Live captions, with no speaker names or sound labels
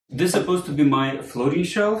This is supposed to be my floating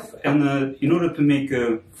shelf, and in order to make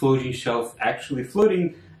a floating shelf actually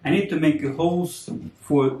floating, I need to make holes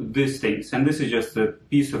for these things, and this is just a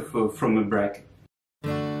piece of from a bracket.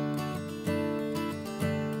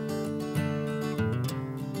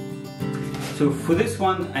 So for this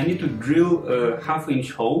one, I need to drill a ½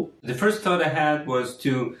 inch hole. The first thought I had was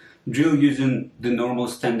to drill using the normal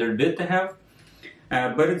standard bit I have,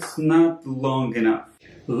 but it's not long enough.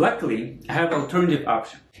 Luckily, I have an alternative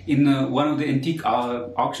option. In one of the antique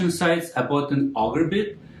auction sites, I bought an auger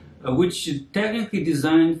bit, which is technically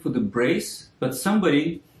designed for the brace, but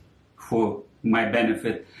somebody, for my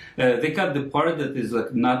benefit, they cut the part that is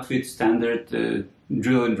like not fit standard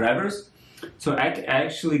drill and drivers, so I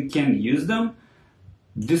actually can use them.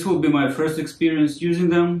 This will be my first experience using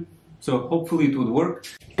them, so hopefully it would work.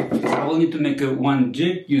 I will need to make one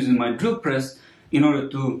jig using my drill press in order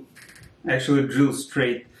to actually drill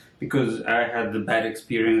straight, because I had the bad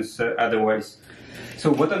experience otherwise.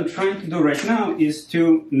 So what I'm trying to do right now is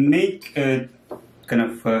to make a kind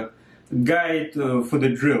of guide for the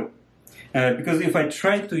drill. Because if I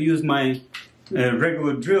try to use my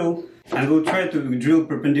regular drill and will try to drill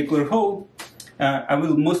perpendicular hole, I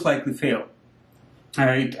will most likely fail.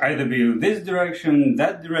 It either be this direction,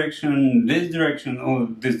 that direction, this direction, or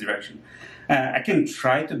this direction. I can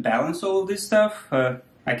try to balance all of this stuff.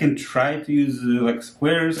 I can try to use like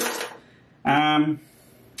squares,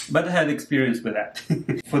 but I had experience with that.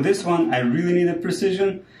 For this one, I really need a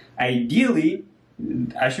precision. Ideally,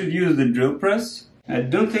 I should use the drill press. I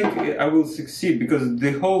don't think I will succeed because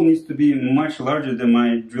the hole needs to be much larger than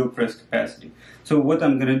my drill press capacity. So what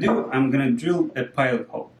I'm gonna do, I'm gonna drill a pilot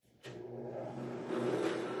hole.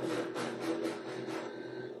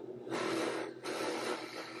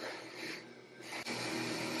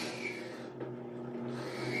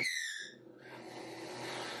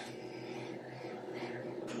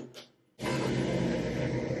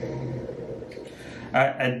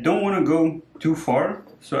 I don't want to go too far,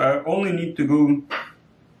 so I only need to go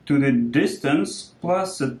to the distance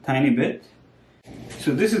plus a tiny bit.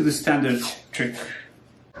 So this is the standard trick.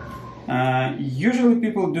 Usually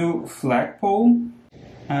people do flagpole.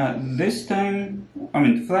 This time, I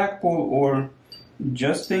mean flagpole or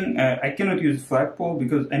justing. I cannot use flagpole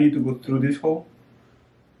because I need to go through this hole.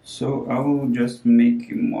 So I will just make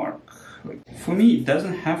a mark. For me, it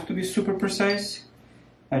doesn't have to be super precise.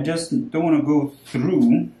 I just don't want to go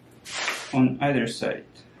through on either side.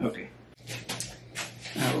 Okay.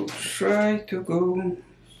 I will try to go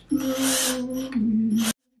slowly.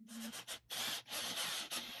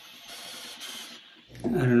 I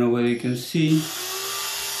don't know whether you can see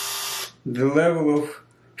the level of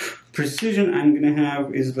precision I'm gonna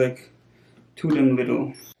have is like too damn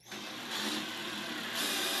little.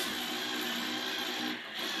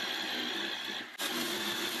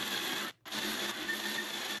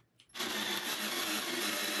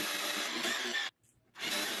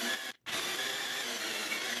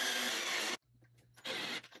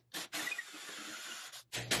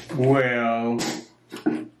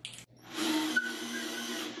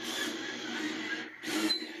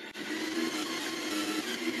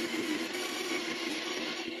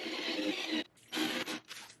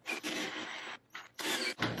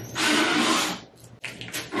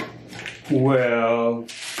 Well,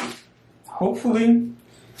 hopefully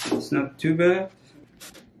it's not too bad.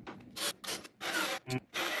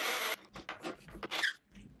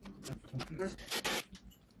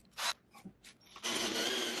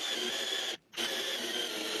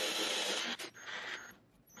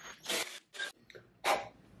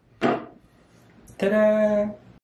 Ta-da!